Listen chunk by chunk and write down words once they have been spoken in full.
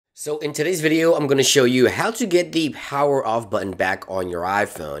So in today's video, I'm going to show you how to get the power off button back on your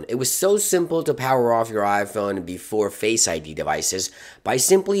iPhone. It was so simple to power off your iPhone before Face ID devices by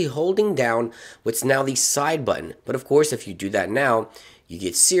simply holding down what's now the side button. But of course, if you do that now, you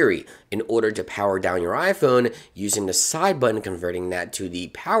get Siri. In order to power down your iPhone using the side button, converting that to the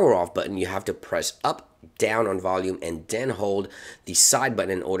power off button, you have to press up, down on volume, and then hold the side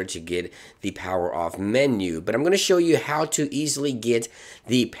button in order to get the power off menu. But I'm going to show you how to easily get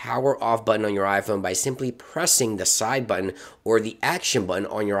the power off button on your iPhone by simply pressing the side button or the action button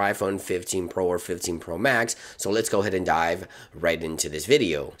on your iPhone 15 Pro or 15 Pro Max. So let's go ahead and dive right into this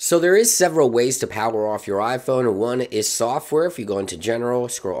video. So there is several ways to power off your iPhone. One is software. If you go into general,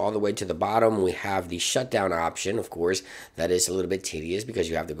 scroll all the way to the bottom, we have the shutdown option. Of course, that is a little bit tedious because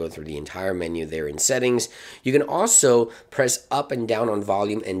you have to go through the entire menu there in settings. You can also press up and down on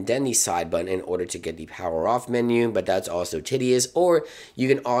volume and then the side button in order to get the power off menu, but that's also tedious. Or you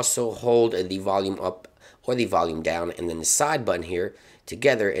can also hold the volume up or the volume down and then the side button here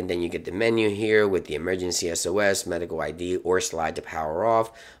together, and then you get the menu here with the emergency SOS, medical ID, or slide to power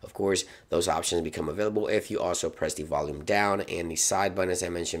off. Of course, those options become available if you also press the volume down and the side button, as I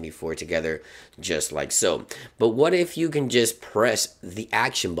mentioned before, together, just like so. But what if you can just press the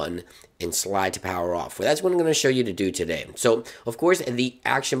action button and slide to power off? Well, that's what I'm going to show you to do today. So, of course, the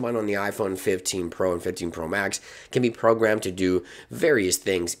action button on the iPhone 15 Pro and 15 Pro Max can be programmed to do various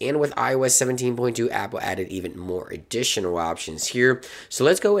things. And with iOS 17.2, Apple added even more additional options here. So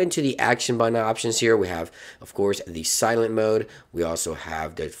let's go into the action button options here. We have, of course, the silent mode. We also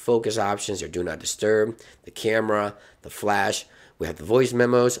have the focus options or do not disturb, the camera, the flash. We have the voice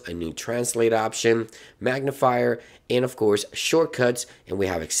memos, a new translate option, magnifier, and of course shortcuts, and we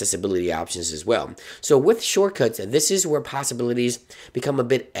have accessibility options as well. So with shortcuts, this is where possibilities become a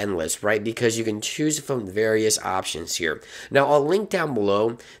bit endless, right? Because you can choose from various options here. Now I'll link down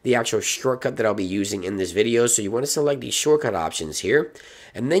below the actual shortcut that I'll be using in this video. So you want to select the shortcut options here,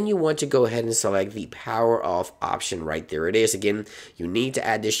 and then you want to go ahead and select the power off option. Right there it is. Again, you need to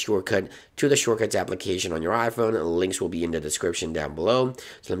add this shortcut to the shortcuts application on your iPhone. Links will be in the description down below.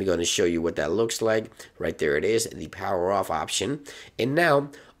 So let me go and show you what that looks like. Right there it is, the power off option. And now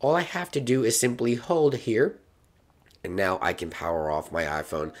all I have to do is simply hold here, and now I can power off my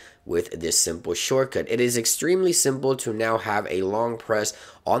iPhone with this simple shortcut. It is extremely simple to now have a long press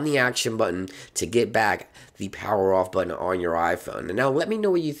on the action button to get back the power off button on your iPhone. And now let me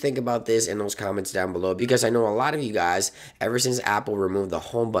know what you think about this in those comments down below, because I know a lot of you guys, ever since Apple removed the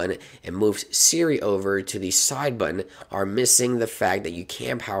home button and moved Siri over to the side button, are missing the fact that you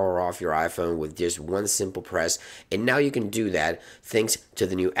can power off your iPhone with just one simple press. And now you can do that thanks to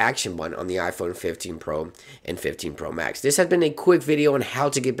the new action button on the iPhone 15 Pro and 15 Pro Max. This has been a quick video on how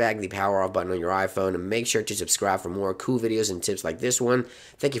to get back the power off button on your iPhone, and make sure to subscribe for more cool videos and tips like this one.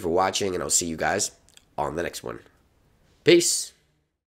 Thank you for watching, and I'll see you guys on the next one. Peace.